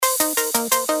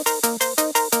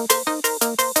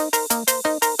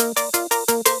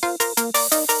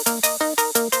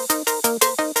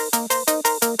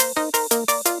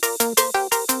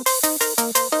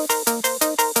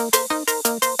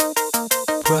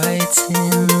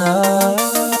Brighten up,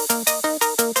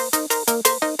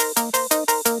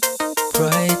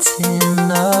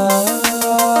 brighten up,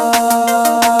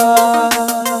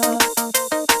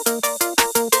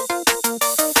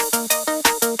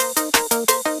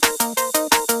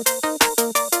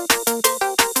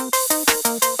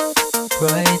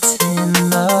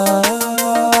 brighten up,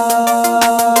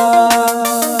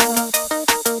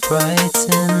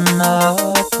 brighten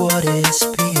up what is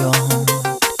beyond.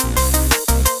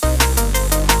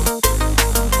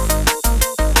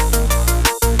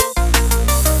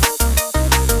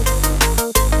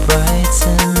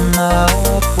 Brighten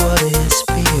up what is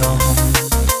beyond.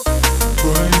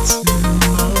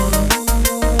 Brighten up,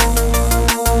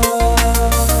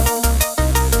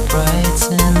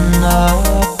 brighten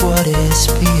up what is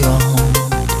beyond.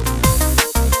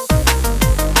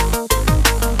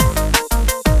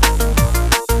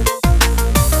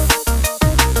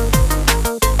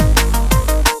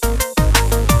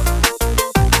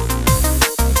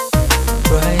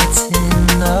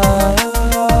 Brighten up,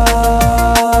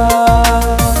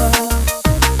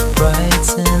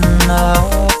 brighten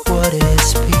up what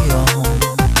is beyond.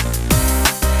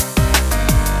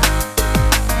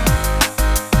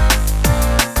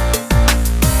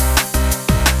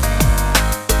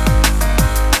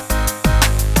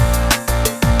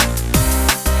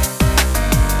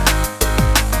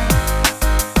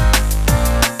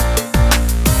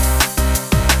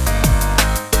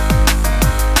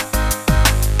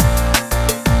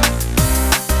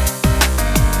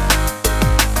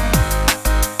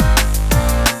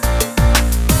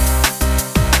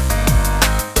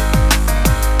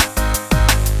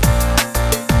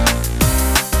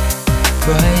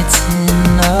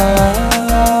 Brighten up.